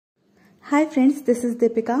Hi friends, this is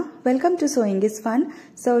Deepika. Welcome to Sewing is Fun.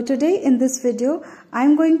 So today in this video,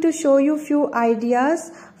 I'm going to show you few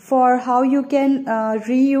ideas for how you can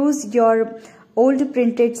reuse your old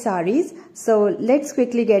printed sarees. So let's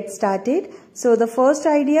quickly get started. So the first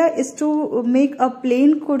idea is to make a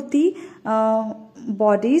plain kurti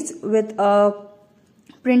bodies with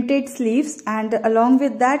printed sleeves, and along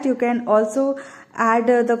with that you can also add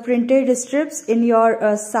the printed strips in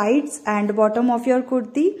your sides and bottom of your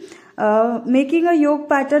kurti. Making a yoke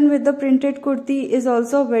pattern with the printed kurti is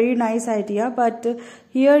also a very nice idea, but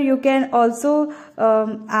here you can also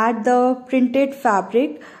add the printed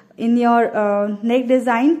fabric in your neck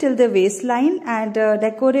design till the waistline and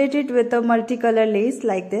decorate it with a multicolor lace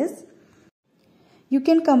like this. You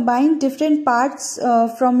can combine different parts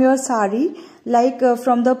from your sari, like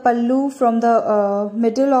from the pallu, from the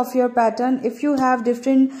middle of your pattern. If you have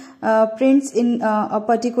different prints in a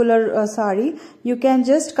particular sari, you can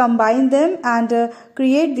just combine them and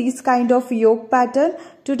create this kind of yoke pattern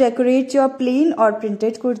to decorate your plain or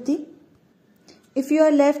printed kurti. If you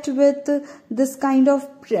are left with this kind of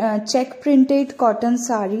check printed cotton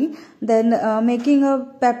sari, then making a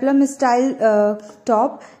peplum style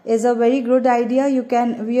top is a very good idea. You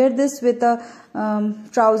can wear this with a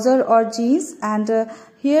trouser or jeans, and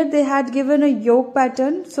here they had given a yoke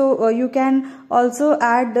pattern, so you can also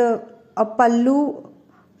add a pallu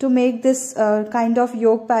to make this kind of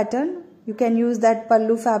yoke pattern. You can use that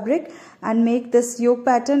pallu fabric and make this yoke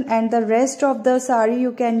pattern, and the rest of the sari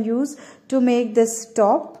you can use to make this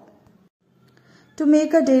top. To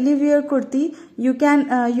make a daily wear kurti, you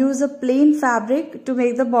can use a plain fabric to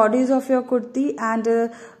make the bodies of your kurti, and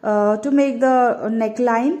to make the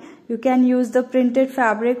neckline you can use the printed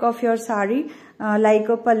fabric of your sari like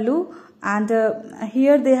a pallu. And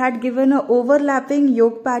here they had given a overlapping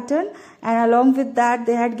yoke pattern, and along with that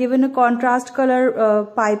they had given a contrast color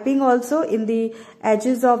piping also in the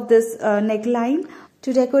edges of this neckline.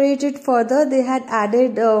 To decorate it further, they had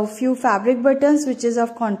added a few fabric buttons which is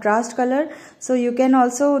of contrast color, so you can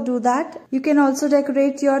also do that. You can also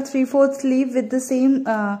decorate your 3/4 sleeve with the same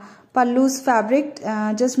pallu's fabric.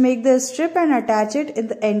 Just make the strip and attach it in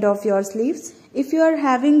the end of your sleeves. If you are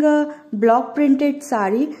having a block printed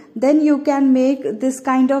sari, then you can make this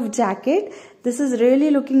kind of jacket. This is really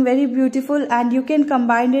looking very beautiful, and you can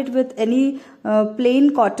combine it with any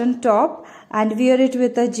plain cotton top and wear it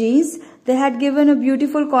with a jeans. They had given a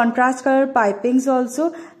beautiful contrast color pipings also,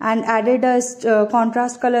 and added a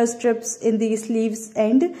contrast color strips in the sleeves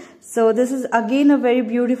end. So this is again a very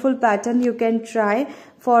beautiful pattern you can try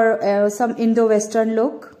for some Indo-Western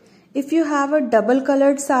look. If you have a double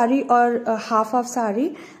colored sari or a half of sari,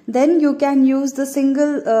 then you can use the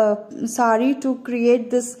single sari to create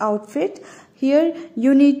this outfit. Here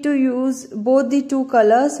you need to use both the two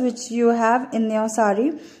colors which you have in your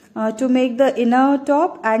sari to make the inner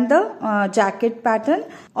top and the jacket pattern.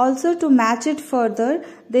 Also, to match it further,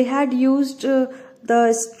 they had used the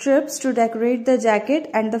strips to decorate the jacket,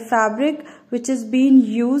 and the fabric which is being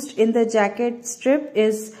used in the jacket strip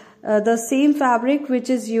is the same fabric which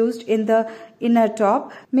is used in the inner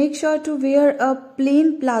top. Make sure to wear a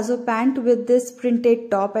plain palazzo pant with this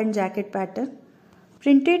printed top and jacket pattern.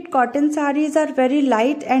 Printed cotton sarees are very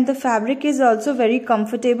light, and the fabric is also very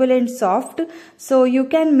comfortable and soft. So you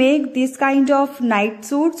can make these kind of night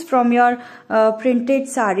suits from your printed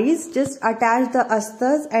sarees. Just attach the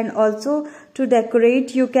astars, and also to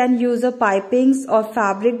decorate you can use a pipings or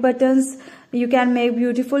fabric buttons. You can make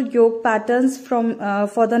beautiful yoke patterns from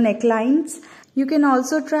for the necklines. You can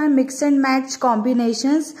also try mix and match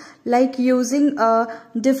combinations, like using a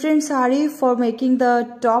different sari for making the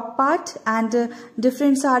top part and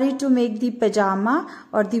different sari to make the pajama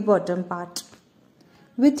or the bottom part.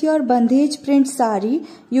 With your bandhej print sari,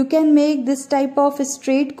 you can make this type of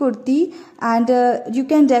straight kurti, and you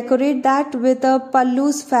can decorate that with a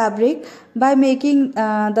pallu's fabric by making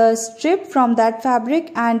the strip from that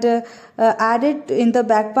fabric and add it in the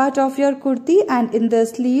back part of your kurti and in the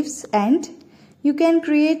sleeves end. You can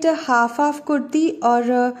create a half kurti or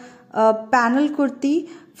a panel kurti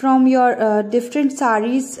from your different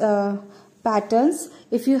saris patterns.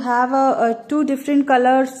 If you have two different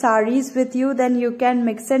color saris with you, then you can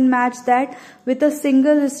mix and match that with a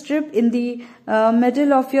single strip in the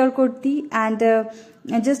middle of your kurti, and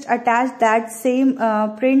just attach that same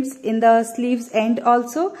prints in the sleeves end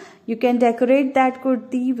also. You can decorate that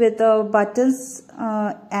kurti with buttons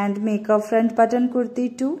and make a front button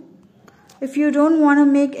kurti too. If you don't want to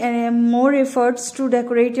make more efforts to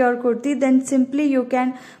decorate your kurti, then simply you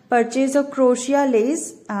can purchase a crochet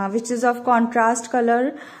lace which is of contrast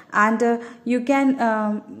color, and you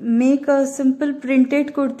can make a simple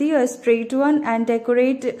printed kurti, a straight one, and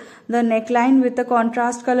decorate the neckline with a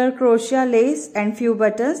contrast color crochet lace and few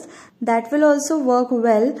buttons. That will also work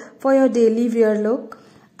well for your daily wear look.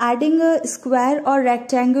 Adding a square or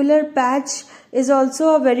rectangular patch is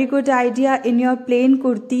also a very good idea in your plain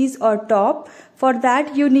kurtis or top. For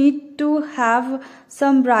that you need to have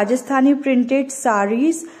some Rajasthani printed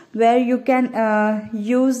sarees where you can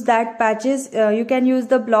use that patches. You can use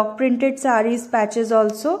the block printed sarees patches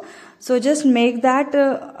also. So just make that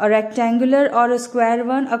a rectangular or a square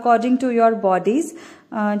one according to your bodies.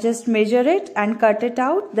 Just measure it and cut it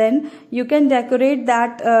out. Then you can decorate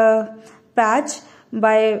that patch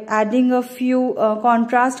by adding a few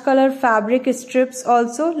contrast color fabric strips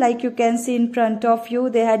also. Like you can see in front of you,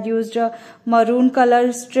 they had used maroon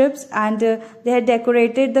color strips, and they had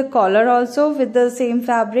decorated the collar also with the same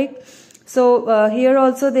fabric. So here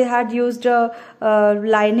also they had used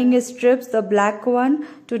lining strips, the black one,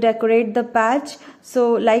 to decorate the patch.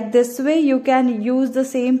 So like this way you can use the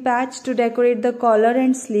same patch to decorate the collar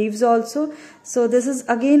and sleeves also. So this is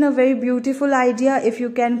again a very beautiful idea if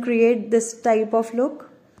you can create this type of look.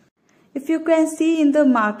 If you can see in the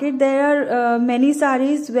market, there are many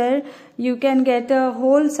sarees where you can get a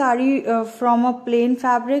whole saree from a plain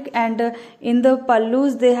fabric, and in the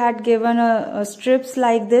pallus they had given strips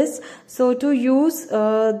like this. So to use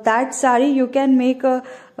that saree, you can make a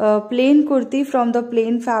plain kurti from the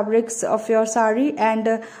plain fabrics of your saree,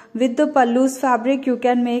 and with the pallus fabric you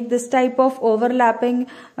can make this type of overlapping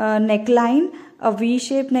neckline, a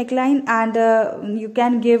V-shaped neckline, and you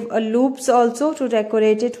can give loops also to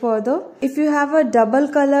decorate it further. If you have a double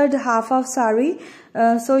colored half of saree,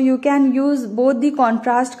 so you can use both the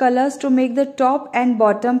contrast colors to make the top and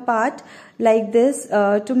bottom part like this.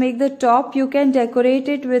 To make the top, you can decorate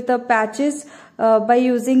it with the patches by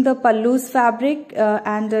using the pallus fabric,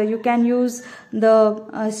 and you can use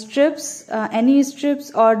the strips, any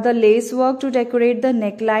strips or the lace work to decorate the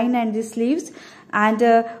neckline and the sleeves.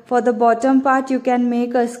 And for the bottom part, you can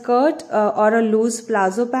make a skirt or a loose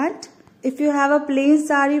palazzo pant. If you have a plain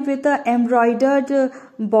saree with a embroidered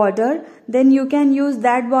border, then you can use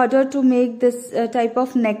that border to make this type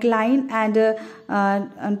of neckline,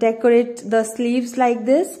 and decorate the sleeves like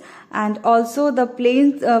this. And also the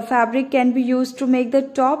plain fabric can be used to make the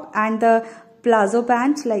top and the palazzo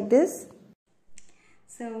pant like this.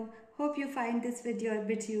 So hope you find this video a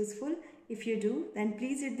bit useful. If you do, then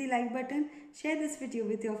please hit the like button, share this video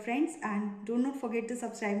with your friends, and do not forget to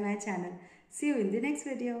subscribe my channel. See you in the next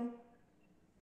video.